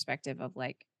the perspective of,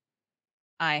 like,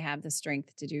 I have the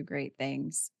strength to do great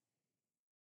things.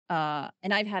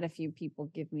 And I've had a few people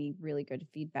give me really good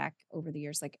feedback over the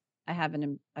years. Like I have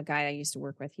a guy I used to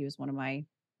work with. He was one of my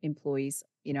employees.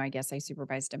 I guess I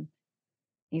supervised him.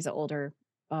 He's an older,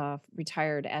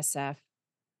 retired SF,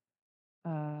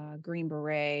 Green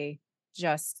Beret,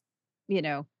 just, you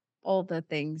know, all the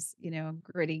things,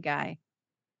 gritty guy.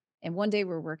 And one day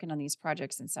we're working on these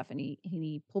projects and stuff, and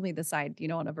he pulled me aside,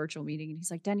 on a virtual meeting, and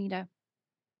he's like, Danita, he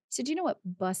said, "Do you know what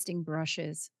busting brush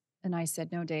is?" And I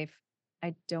said, "No, Dave,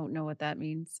 I don't know what that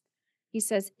means." He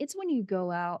says, "It's when you go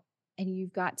out and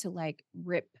you've got to like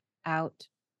rip out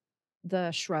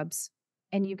the shrubs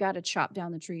and you got to chop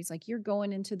down the trees. Like you're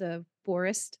going into the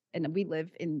forest, and we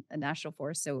live in a national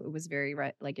forest. So it was very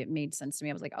right. Like it made sense to me.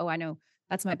 I was like, oh, I know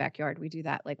that's my backyard. We do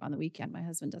that like on the weekend. My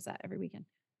husband does that every weekend."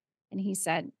 And he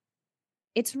said,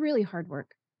 "It's really hard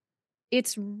work.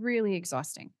 It's really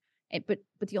exhausting. But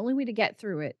the only way to get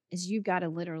through it is you've got to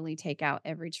literally take out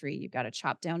every tree. You've got to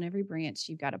chop down every branch.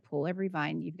 You've got to pull every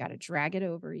vine. You've got to drag it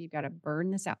over. You've got to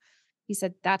burn this out." He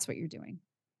said, "That's what you're doing."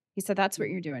 He said, "That's what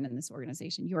Mhm. you're doing in this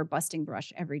organization. You are busting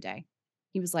brush every day."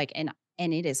 He was like, "And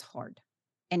it is hard,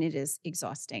 and it is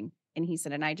exhausting." And he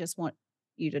said, "And I just want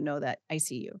you to know that I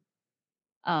see you."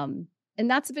 And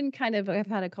that's been kind of I've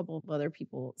had a couple of other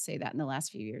people say that in the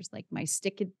last few years, like my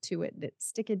stick it to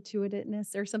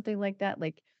itness or something like that,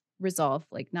 like resolve,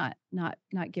 like not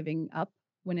giving up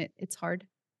when it's hard.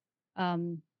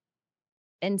 Um,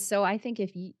 and so I think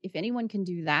if anyone can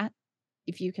do that,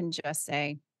 if you can just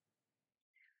say,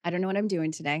 I don't know what I'm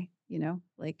doing today.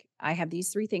 Like I have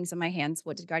these three things in my hands.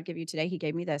 What did God give you today? He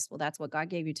gave me this. Well, that's what God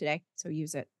gave you today. So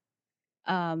use it.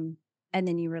 Um, and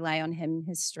then you rely on him,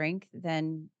 his strength,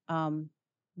 then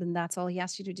that's all he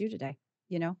asks you to do today,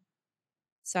 you know?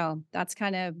 So that's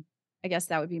kind of, I guess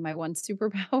that would be my one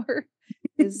superpower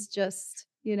is just,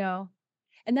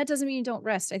 and that doesn't mean you don't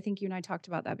rest. I think you and I talked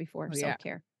about that before, Oh, yeah.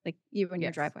 self-care, like you in your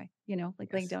Yes. driveway,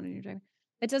 like laying Yes. down in your driveway.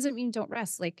 It doesn't mean don't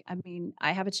rest. Like, I mean,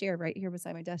 I have a chair right here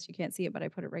beside my desk. You can't see it, but I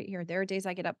put it right here. There are days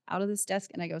I get up out of this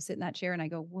desk and I go sit in that chair and I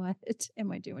go, what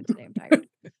am I doing today? I'm tired.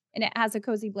 And it has a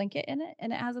cozy blanket in it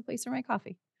and it has a place for my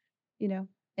coffee, you know,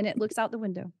 and it looks out the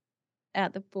window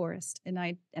at the forest. And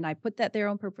I put that there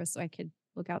on purpose so I could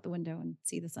look out the window and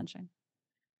see the sunshine.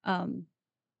 Um,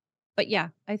 but yeah,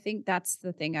 I think that's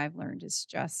the thing I've learned is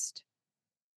just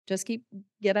keep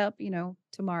get up,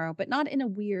 tomorrow, but not in a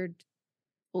weird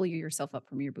pull yourself up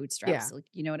from your bootstraps. Yeah. Like,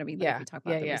 you know what I mean? Like if Yeah. we talk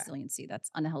Yeah. about the Yeah. resiliency, that's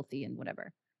unhealthy and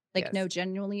whatever. Like, no, Yes.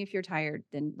 genuinely, if you're tired,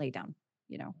 then lay down,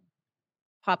 you know.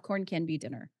 Popcorn can be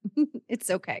dinner. It's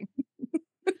okay.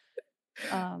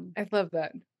 Um, I love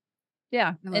that.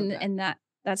 yeah. I love And that. and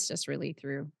that's just really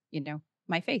through,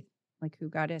 my faith, like who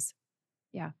God is.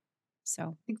 Yeah. So,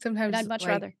 I think and sometimes, I'd much like,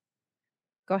 rather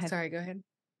go ahead. sorry, go ahead.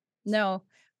 No,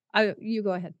 you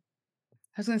go ahead. I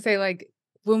was gonna say, like,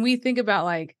 when we think about,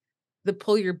 like, the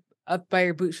pull your up by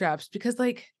your bootstraps, because,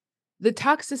 like, the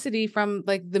toxicity from,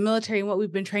 like, the military and what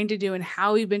we've been trained to do and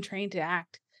how we've been trained to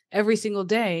act every single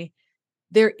day,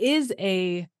 there is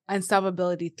a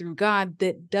unstoppability through God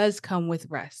that does come with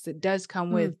rest. It does come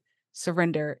Mm, with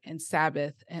surrender and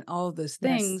Sabbath and all of those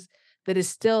yes, things that is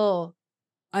still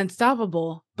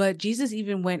unstoppable. But Jesus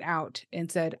even went out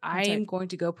and said, he I did. am going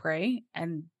to go pray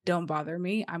and don't bother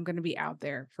me. I'm going to be out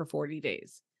there for 40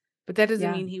 days. But that doesn't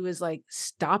Yeah, mean he was like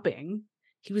stopping.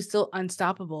 He was still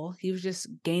unstoppable. He was just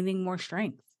gaining more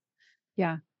strength.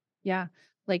 yeah, yeah.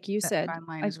 Like you That said, fine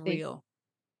line I is think, real.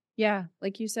 yeah,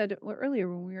 like you said earlier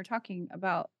when we were talking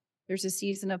about there's a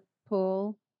season of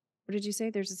pull. What did you say?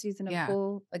 There's a season of Yeah.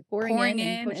 pull, Like pouring pouring in and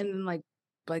in and pushing. then like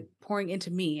pouring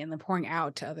into me and then pouring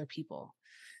out to other people.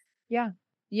 Yeah.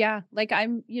 Yeah. Like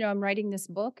I'm writing this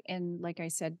book. And like I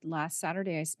said, last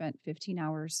Saturday, I spent 15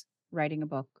 hours writing a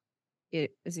book.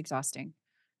 It was exhausting.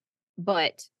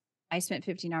 But I spent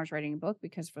 15 hours writing a book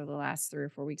because for the last 3 or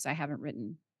 4 weeks I haven't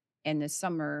written. And this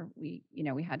summer we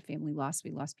had family loss.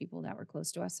 We lost people that were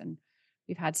close to us and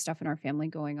we've had stuff in our family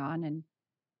going on and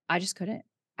I just couldn't.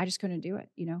 I just couldn't do it.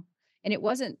 And it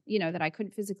wasn't, that I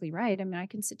couldn't physically write. I mean, I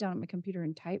can sit down at my computer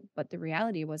and type, but the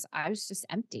reality was I was just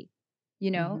empty.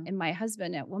 Mhm. And my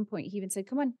husband at one point he even said,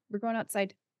 "Come on, we're going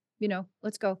outside.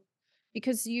 Let's go."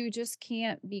 Because you just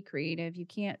can't be creative. You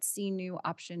can't see new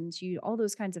options. You all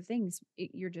those kinds of things.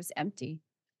 You're just empty.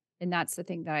 And that's the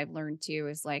thing that I've learned too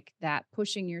is like that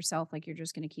pushing yourself like you're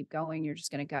just going to keep going, you're just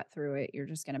going to gut through it, you're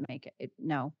just going to make it.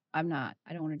 No, I'm not.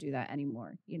 I don't want to do that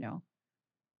anymore.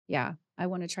 Yeah, I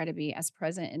wanna try to be as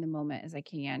present in the moment as I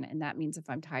can, and that means if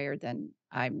I'm tired, then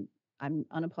I'm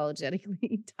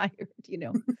unapologetically tired.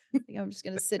 Like, I'm just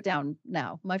gonna sit down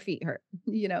now, my feet hurt,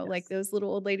 like Yes. those little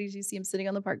old ladies you see them sitting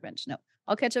on the park bench. No,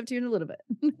 I'll catch up to you in a little bit.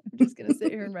 I'm just gonna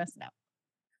sit here and rest now.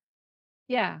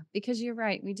 Yeah, because you're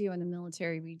right, we do in the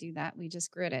military, we do that, we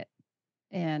just grit it,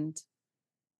 and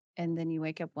and then you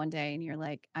wake up one day and you're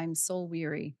like, "I'm so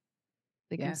weary."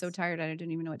 Like, I'm so Yes. tired, I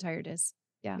don't even know what tired is.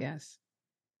 Yeah. Yes.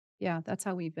 Yeah, that's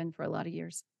how we've been for a lot of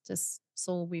years. Just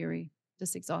soul weary,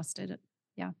 just exhausted.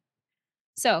 Yeah.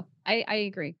 So I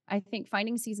agree. I think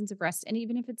finding seasons of rest, and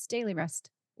even if it's daily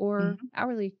rest or Mhm.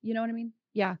 hourly, you know what I mean?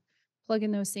 Yeah.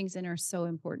 Plugging those things in are so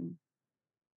important.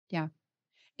 Yeah.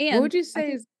 What would And you I say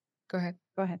think is Go ahead.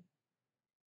 go ahead.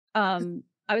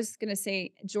 I was gonna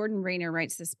say Jordan Rayner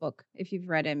writes this book. If you've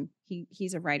read him,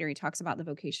 he's a writer. He talks about the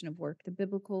vocation of work, the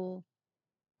biblical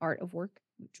art of work.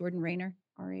 Jordan Rayner,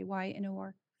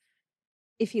 Raynor.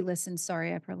 If he listens,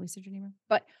 sorry, I probably said your name wrong.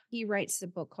 But he writes a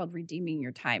book called Redeeming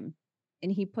Your Time.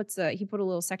 And he put a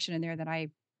little section in there that I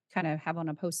kind of have on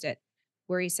a post-it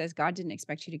where he says, God didn't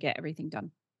expect you to get everything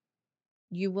done.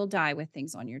 You will die with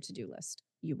things on your to-do list.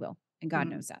 You will. And God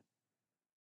Mhm. knows that.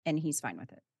 And he's fine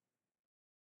with it.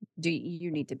 Do you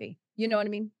need to be? You know what I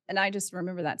mean? And I just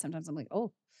remember that sometimes I'm like,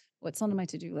 oh. what's on my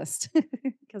to-do list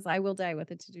because I will die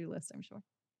with a to-do list, I'm sure. So,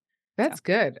 That's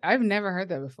good. I've never heard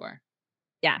that before.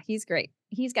 yeah, he's great.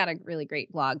 He's got a really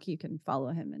great blog. You can follow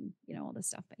him and, all this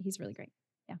stuff, but he's really great.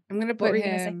 Yeah. I'm gonna What put were you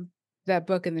gonna say? him that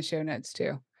book in the show notes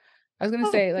too. I was gonna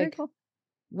Oh, say, very like, cool.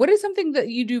 what is something that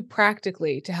you do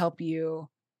practically to help you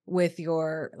with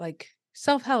your, like,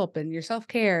 self-help and your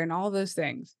self-care and all those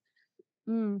things?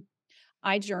 Mm,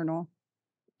 I journal.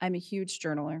 I'm a huge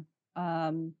journaler.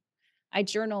 Um, I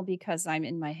journal because I'm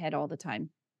in my head all the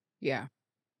time. Yeah.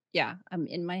 Yeah, I'm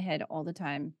in my head all the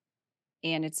time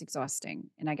and it's exhausting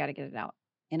and I got to get it out.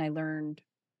 And I learned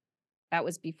that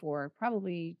was before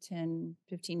probably 10,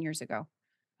 15 years ago.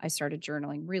 I started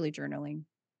journaling, really journaling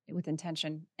with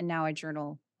intention. And now I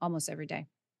journal almost every day.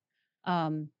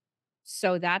 Um,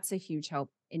 so that's a huge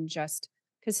help in just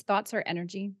because thoughts are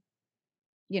energy,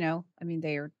 I mean,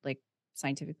 they are like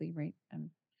scientifically, right?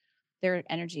 They're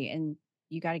energy and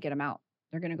you got to get them out.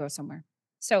 They're going to go somewhere.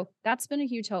 So that's been a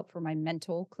huge help for my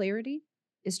mental clarity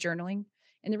is journaling.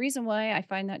 And the reason why I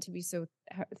find that to be so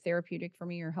therapeutic for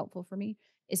me or helpful for me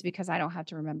is because I don't have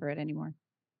to remember it anymore.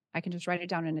 I can just write it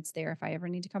down and it's there. If I ever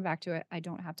need to come back to it, I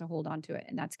don't have to hold on to it.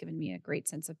 And that's given me a great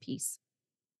sense of peace.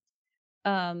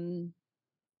 Um,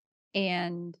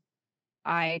 and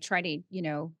I try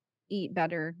to, eat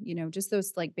better, just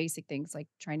those like basic things like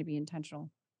trying to be intentional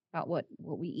about what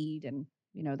we eat and,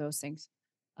 those things.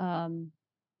 Um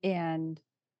and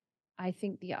I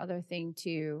think the other thing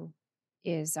too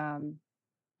is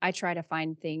I try to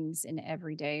find things in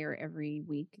every day or every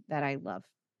week that I love.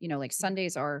 Like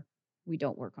Sundays are we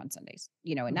don't work on Sundays,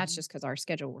 and that's Mhm. just cuz our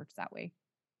schedule works that way.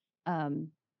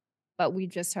 Um but we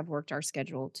just have worked our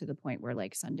schedule to the point where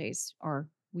like Sundays are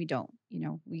we don't,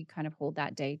 we kind of hold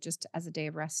that day just as a day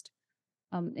of rest.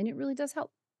 And it really does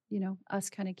help, us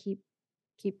kind of keep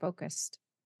focused.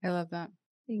 I love that.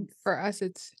 Thanks. For us,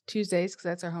 it's Tuesdays because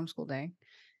that's our homeschool day,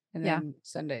 and Yeah. then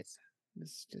Sundays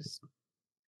is just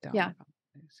Yeah. down.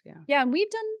 Yeah. Yeah. And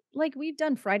we've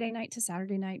done Friday night to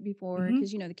Saturday night before Mhm.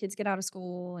 because the kids get out of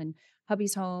school and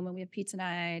hubby's home and we have pizza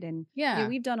night and Yeah.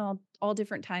 we've done all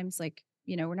different times like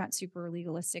we're not super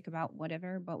legalistic about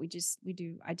whatever, but we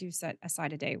do I do set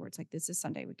aside a day where it's like this is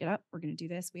Sunday. We get up, we're gonna do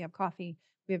this, we have coffee,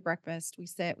 we have breakfast, we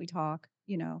sit, we talk,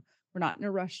 we're not in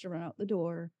a rush to run out the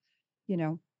door, you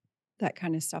know, that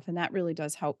kind of stuff, and that really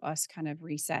does help us kind of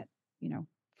reset,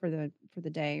 for the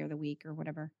day or the week or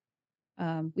whatever.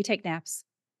 We take naps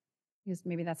because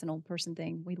maybe that's an old person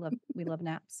thing. We love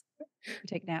naps. We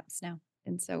take naps now,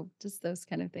 and so just those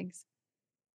kind of things.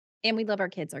 And we love our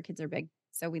kids. Our kids are big,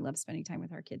 so we love spending time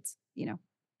with our kids.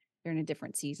 They're in a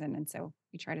different season, and so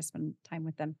we try to spend time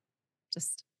with them,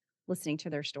 just listening to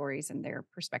their stories and their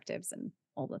perspectives and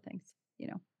all the things.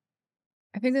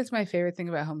 I think that's my favorite thing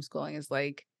about homeschooling is,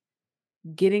 like,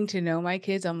 getting to know my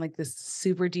kids on, like, this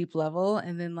super deep level,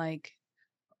 and then,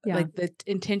 Yeah, like, the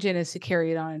intention is to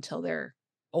carry it on until they're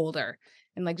older,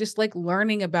 and, like, just, like,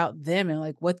 learning about them and,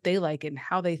 like, what they like and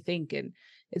how they think, and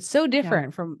it's so yeah,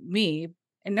 different from me,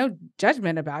 and no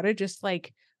judgment about it, just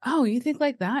like, "Oh, you think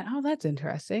like that? Oh, that's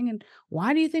interesting, and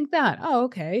why do you think that? Oh,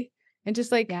 okay." And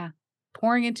just, like, yeah,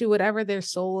 pouring into whatever their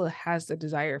soul has the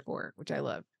desire for, which I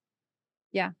love.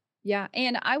 yeah, yeah.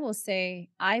 And I will say,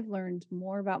 I've learned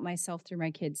more about myself through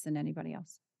my kids than anybody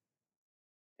else,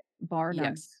 bar none,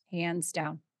 Yes. hands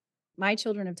down. My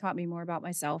children have taught me more about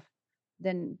myself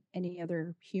than any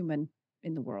other human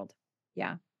in the world.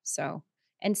 Yeah. So,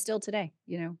 and still today.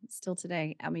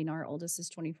 I mean, our oldest is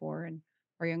 24 and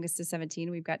our youngest is 17.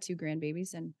 We've got two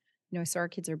grandbabies and, so our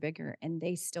kids are bigger and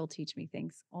they still teach me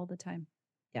things all the time.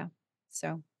 Yeah.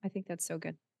 So I think that's so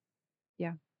good.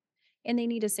 Yeah. And they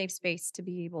need a safe space to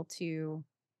be able to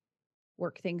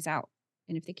work things out.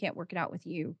 And if they can't work it out with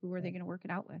you, who are they going to work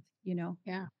it out with?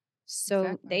 Yeah, So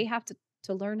they exactly. have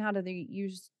to learn how to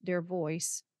use their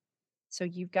voice. So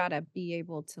you've got to be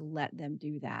able to let them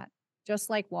do that. Just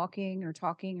like walking or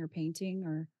talking or painting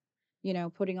or,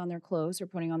 putting on their clothes or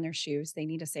putting on their shoes, they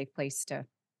need a safe place to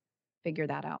figure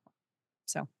that out.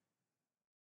 So,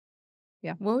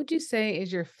 yeah. What would you say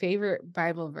is your favorite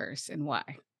Bible verse and why?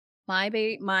 My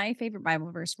favorite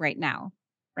Bible verse right now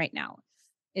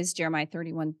is Jeremiah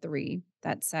 31:3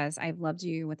 that says, I've loved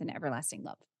you with an everlasting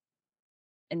love.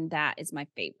 And that is my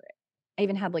favorite. I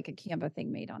even had like a Canva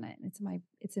thing made on it. And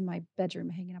it's in my bedroom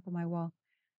hanging up on my wall.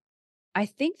 I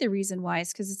think the reason why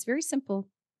is because it's very simple.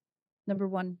 Number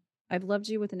one, I've loved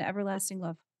you with an everlasting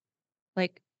love.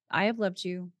 Like I have loved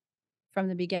you from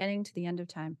the beginning to the end of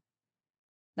time.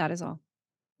 That is all.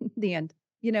 The end.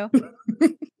 You know,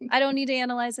 I don't need to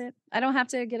analyze it. I don't have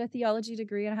to get a theology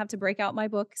degree. I don't have to break out my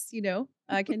books.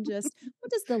 I can just,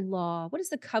 what is the law? What is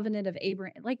the covenant of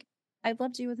Abraham? Like, I've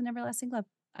loved you with an everlasting love.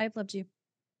 I have loved you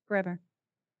forever.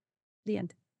 The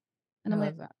end. And I I'm like,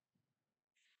 love that.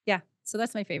 yeah. So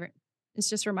that's my favorite. It's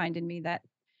just reminding me that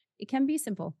it can be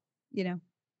simple.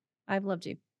 I've loved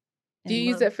you. Do you And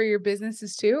use love. that for your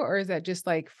businesses too, or is that just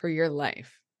like for your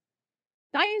life?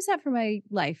 I use that for my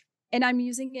life. And I'm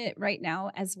using it right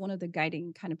now as one of the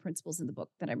guiding kind of principles in the book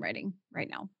that I'm writing right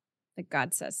now. Like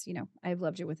God says, I've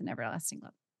loved you with an everlasting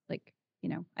love. Like,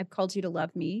 I've called you to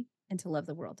love me and to love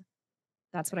the world.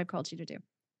 That's what I've called you to do.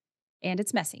 And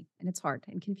it's messy and it's hard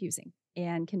and confusing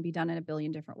and can be done in a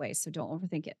billion different ways. So don't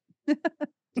overthink it.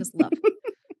 Just love.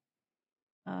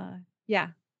 Yeah.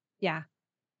 Yeah.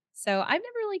 So I've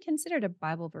never really considered a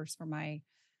Bible verse for my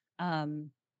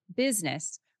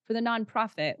business. For the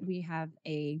nonprofit, we have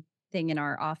a thing in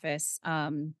our office.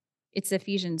 It's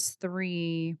Ephesians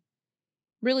 3,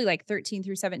 really like 13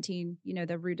 through 17,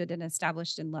 the rooted and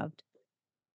established and loved.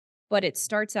 But it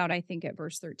starts out, I think, at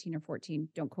verse 13 or 14.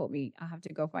 Don't quote me. I'll have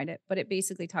to go find it. But it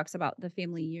basically talks about the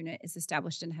family unit is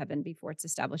established in heaven before it's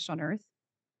established on earth.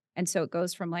 And so it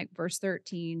goes from like verse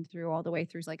 13 through all the way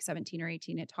through like 17 or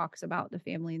 18. It talks about the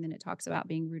family and then it talks about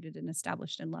being rooted and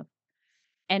established in love.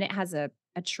 And it has a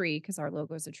tree because our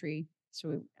logo is a tree.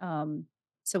 So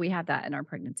we have that in our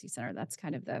pregnancy center. That's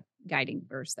kind of the guiding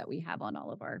verse that we have on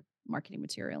all of our marketing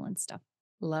material and stuff.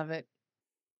 Love it.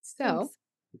 So,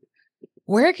 Thanks.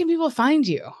 where can people find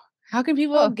you? How can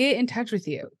people Oh, get in touch with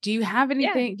you? Do you have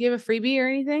yeah. anything? Do you have a freebie or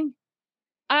anything?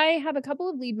 I have a couple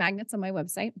of lead magnets on my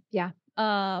website. Yeah.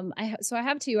 I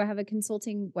have two. I have a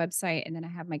consulting website and then I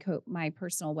have my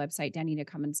personal website,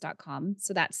 danitacummins.com.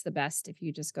 So that's the best if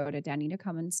you just go to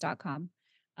danitacummins.com.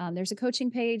 There's a coaching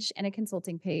page and a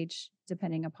consulting page,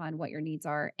 depending upon what your needs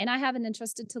are. And I have an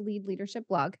Interested to Lead leadership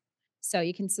blog. So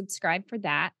you can subscribe for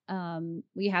that.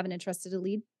 We have an Interested to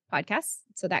Lead podcast.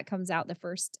 So that comes out the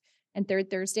first and third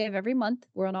Thursday of every month.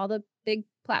 We're on all the big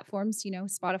platforms,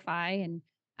 Spotify and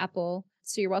Apple.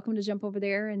 So you're welcome to jump over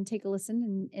there and take a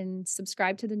listen and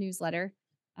subscribe to the newsletter.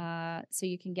 So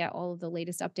you can get all of the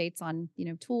latest updates on,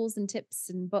 tools and tips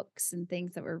and books and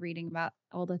things that we're reading about,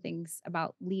 all the things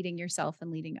about leading yourself and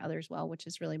leading others well, which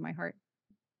is really my heart.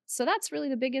 So that's really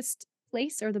the biggest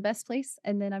place or the best place.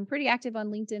 And then I'm pretty active on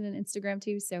LinkedIn and Instagram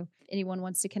too. So if anyone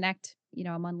wants to connect,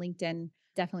 I'm on LinkedIn.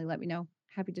 Definitely let me know.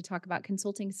 Happy to talk about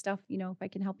consulting stuff, if I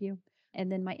can help you.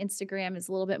 And then my Instagram is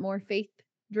a little bit more faith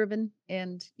driven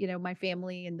and, my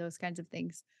family and those kinds of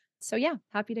things. So yeah,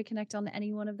 happy to connect on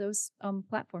any one of those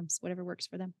platforms, whatever works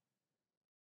for them.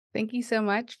 Thank you so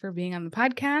much for being on the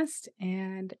podcast,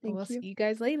 and Thank we'll you. see you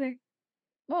guys later.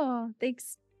 Oh,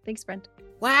 thanks. Thanks, Brent.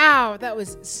 Wow, that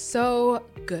was so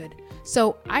good.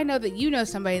 So I know that you know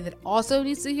somebody that also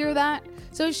needs to hear that.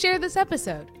 So share this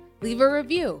episode, leave a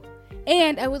review.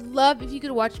 And I would love if you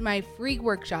could watch my free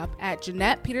workshop at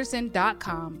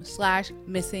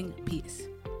JeanettePeterson.com/missingpiece.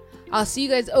 I'll see you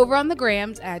guys over on the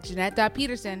grams at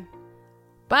Jeanette.Peterson.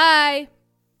 Bye.